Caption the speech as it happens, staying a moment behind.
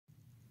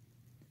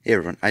Hey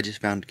everyone, I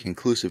just found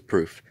conclusive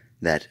proof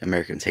that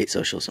Americans hate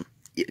socialism,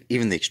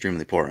 even the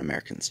extremely poor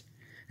Americans.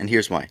 And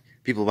here's why.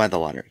 People buy the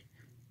lottery.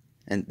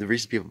 And the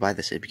reason people buy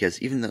this is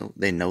because even though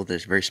they know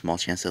there's a very small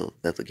chance that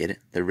they'll get it,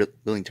 they're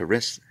willing to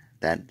risk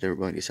that, they're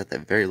willing to accept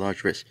that very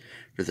large risk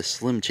for the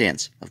slim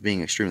chance of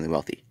being extremely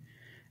wealthy.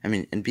 I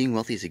mean, and being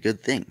wealthy is a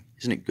good thing.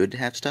 Isn't it good to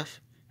have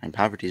stuff? And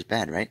poverty is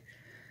bad, right?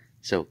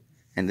 So,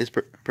 and this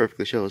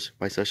perfectly shows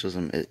why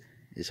socialism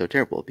is so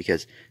terrible,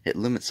 because it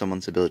limits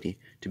someone's ability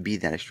to be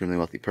that extremely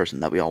wealthy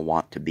person that we all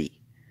want to be.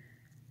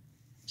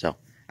 So,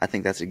 I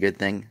think that's a good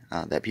thing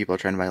that people are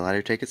trying to buy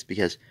lottery tickets,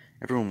 because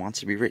everyone wants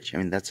to be rich. I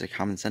mean, that's a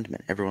common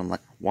sentiment. Everyone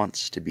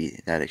wants to be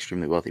that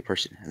extremely wealthy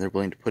person, and they're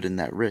willing to put in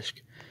that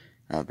risk,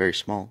 very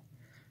small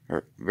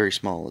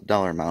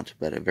dollar amount,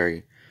 but a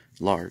very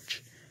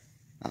large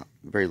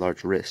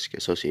risk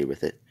associated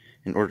with it,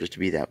 in order to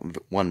be that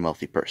one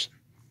wealthy person.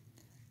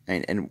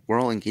 And we're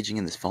all engaging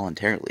in this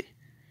voluntarily.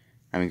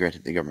 I mean,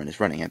 granted, the government is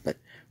running it, but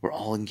we're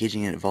all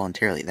engaging in it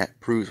voluntarily. That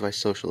proves why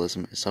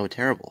socialism is so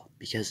terrible,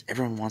 because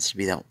everyone wants to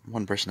be that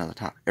one person at the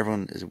top.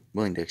 Everyone is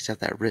willing to accept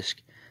that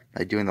risk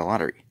by doing the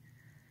lottery.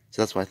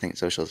 So that's why I think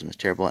socialism is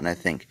terrible, and I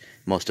think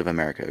most of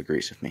America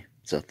agrees with me.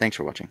 So thanks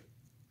for watching.